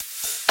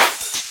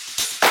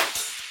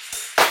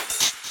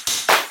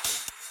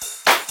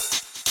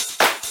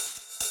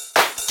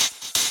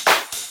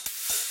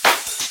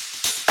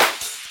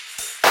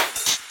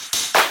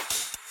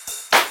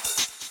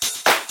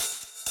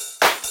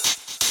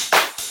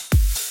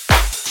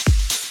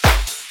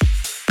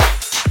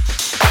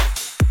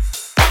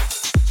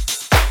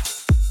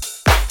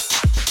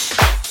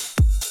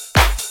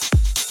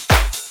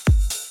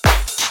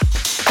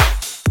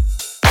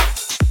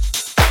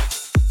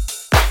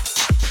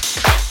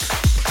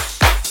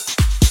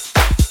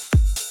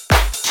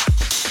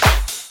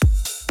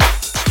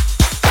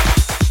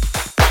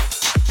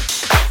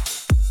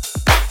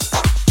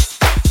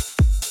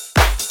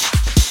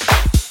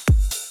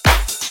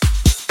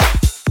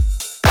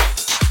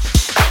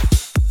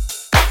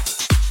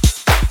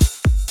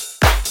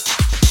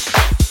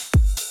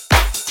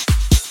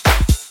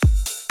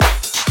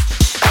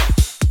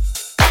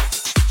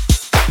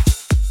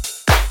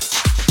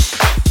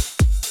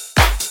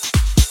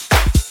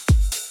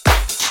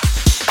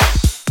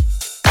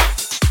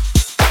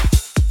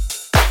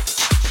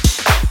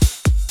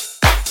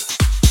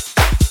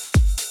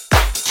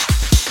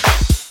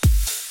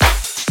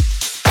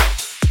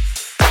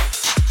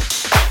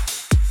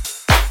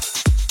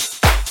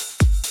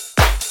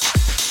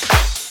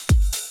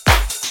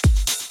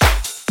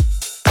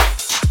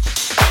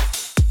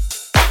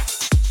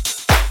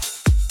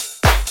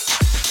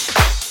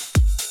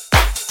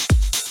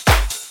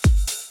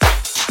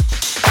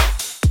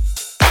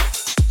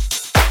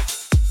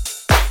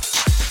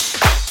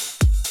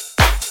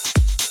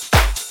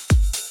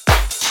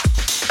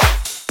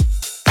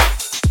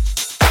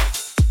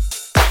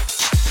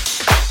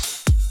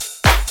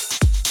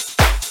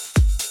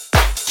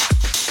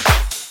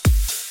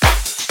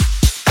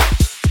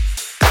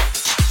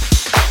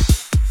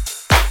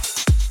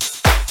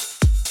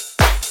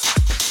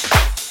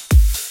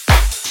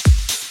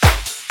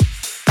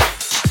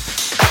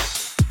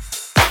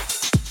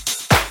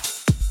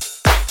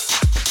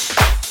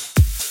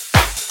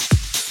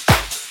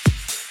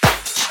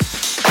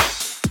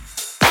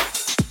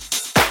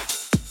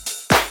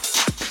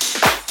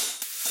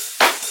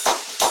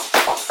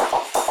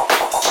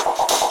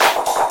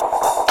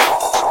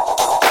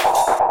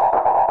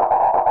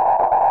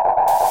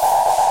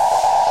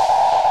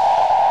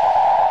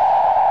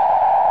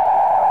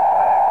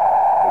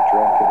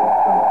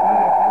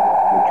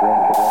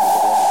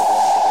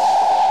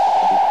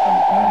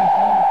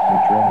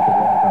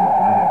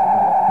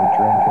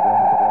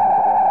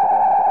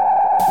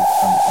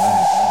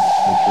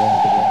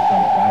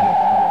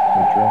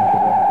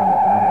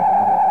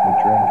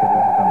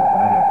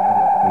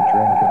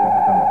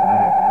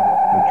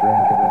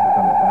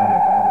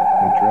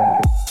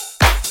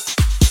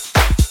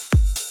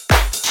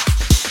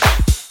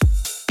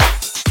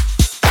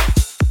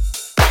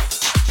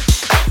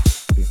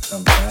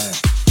come back.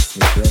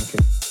 You drink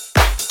it.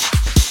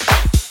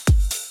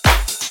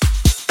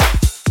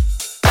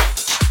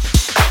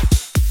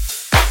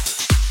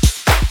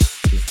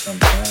 You come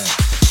back.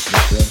 You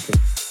drink it.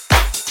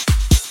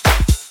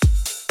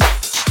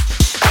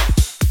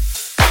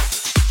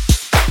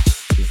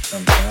 You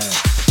come back.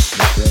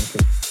 You drink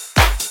it.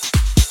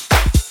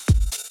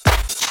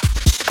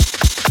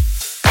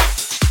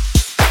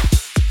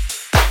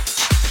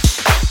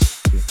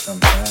 You come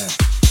back.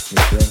 You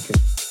drink it.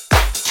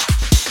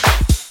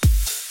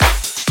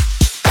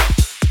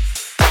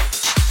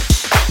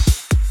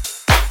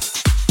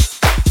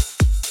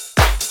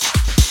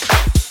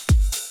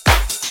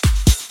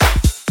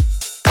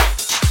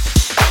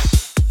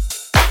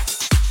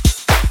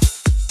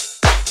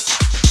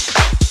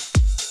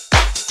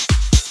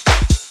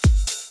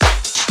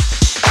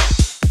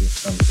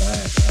 Come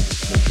back,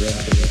 you drink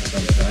it, you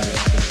come back,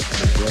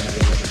 you drink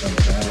it, you come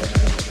back,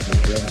 you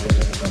drink it,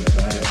 you come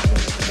back,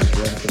 you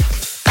drink it.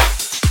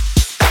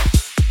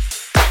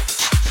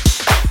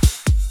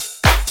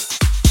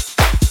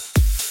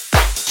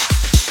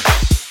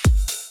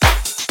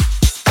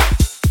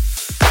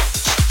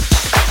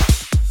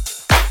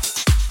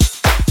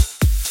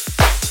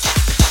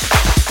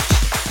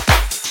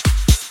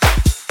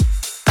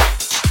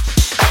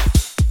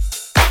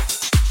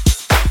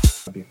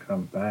 You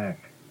come back,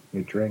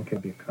 you drink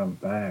it, you come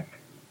back,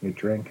 you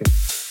drink it.